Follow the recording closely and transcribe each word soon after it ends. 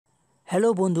Hello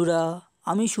বন্ধুরা,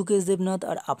 আমি সুকেশ দেবনাথ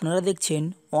আর আপনারা দেখছেন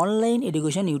অনলাইন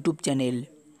এডুকেশন ইউটিউব চ্যানেল।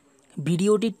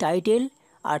 ভিডিওটির টাইটেল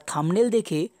আর থাম্বনেল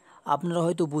দেখে আপনারা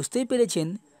হয়তো বুঝতেই পেরেছেন,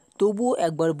 তবুও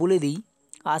একবার বলে দিই।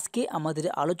 আজকে আমাদের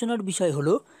আলোচনার বিষয়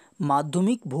হলো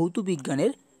মাধ্যমিক ভৌত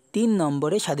বিজ্ঞানের 3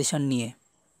 নম্বরের সাজেশন নিয়ে।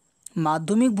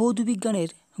 মাধ্যমিক ভৌত বিজ্ঞানের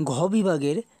ঘ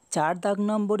বিভাগের 4 দাগ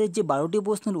নম্বরের যে 12টি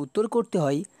প্রশ্নের উত্তর করতে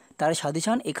হয় তার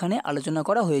সাজেশন এখানে আলোচনা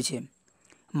করা হয়েছে।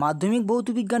 মাধ্যমিক ভৌত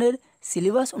বিজ্ঞানের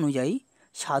সিলেবাস অনুযায়ী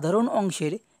সাধারণ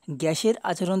অংশের গ্যাসের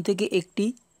আচরণ থেকে একটি,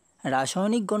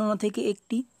 রাসায়নিক গণনা থেকে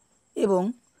একটি এবং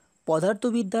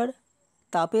পদার্থবিদ্যার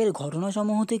তাপের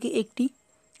ঘটনাসমূহ থেকে একটি,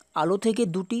 আলো থেকে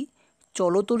দুটি,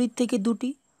 চলতড়িৎ থেকে দুটি,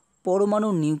 পরমাণু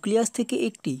নিউক্লিয়াস থেকে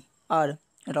একটি আর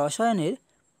রসায়নের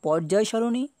পর্যায়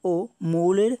সারণী ও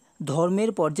মৌলের ধর্মের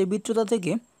পর্যাবৃত্ততা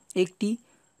থেকে একটি,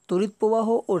 তড়িৎ প্রবাহ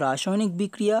ও রাসায়নিক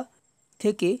বিক্রিয়া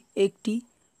থেকে একটি,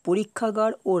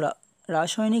 পরীক্ষাগার ও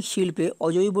রাসায়নিক শিল্পে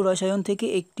অজৈব রসায়ন থেকে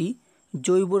একটি,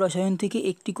 জৈব রসায়ন থেকে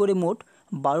একটি করে মোট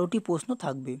 12টি প্রশ্ন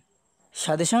থাকবে।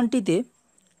 সাজেশনটিতে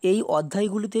এই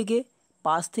অধ্যায়গুলি থেকে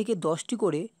 5 থেকে 10টি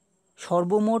করে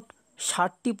সর্বমোট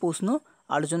 60টি প্রশ্ন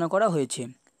আলোচনা করা হয়েছে।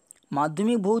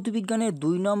 মাধ্যমিক ভৌত বিজ্ঞানের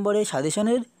 2 নম্বরের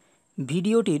সাজেশনের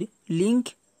ভিডিওটির লিঙ্ক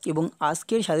এবং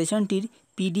আজকের সাজেশনটির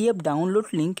PDF ডাউনলোড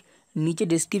লিঙ্ক নিচে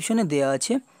ডেসক্রিপশনে দেওয়া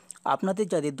আছে। আপনাদের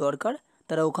যাদের দরকার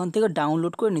তারা ওখান থেকে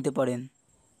ডাউনলোড করে নিতে পারেন।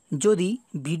 যদি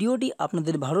ভিডিওটি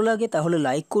আপনাদের ভালো লাগে তাহলে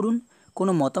লাইক করুন,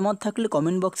 কোনো মতামত থাকলে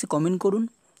কমেন্ট বক্সে কমেন্ট করুন,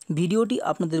 ভিডিওটি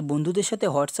আপনাদের বন্ধুদের সাথে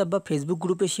হোয়াটসঅ্যাপ বা ফেসবুক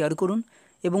গ্রুপে শেয়ার করুন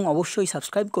এবং অবশ্যই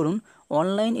সাবস্ক্রাইব করুন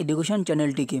অনলাইন এডুকেশন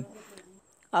চ্যানেলটিকে।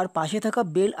 আর পাশে থাকা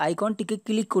বেল আইকনটিকে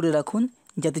ক্লিক করে রাখুন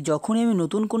যাতে যখনই আমি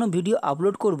নতুন কোনো ভিডিও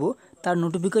আপলোড করব তার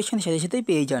নোটিফিকেশান সাথে সাথেই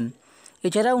পেয়ে যান।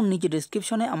 এছাড়াও নিচে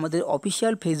ডেসক্রিপশনে আমাদের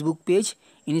official Facebook page,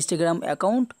 Instagram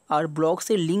account আর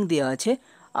ব্লগসের লিঙ্ক দেওয়া আছে,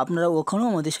 আপনারা ওখানেও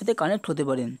আমাদের সাথে কানেক্ট হতে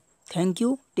পারেন। Thank you,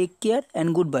 take care and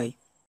good bye.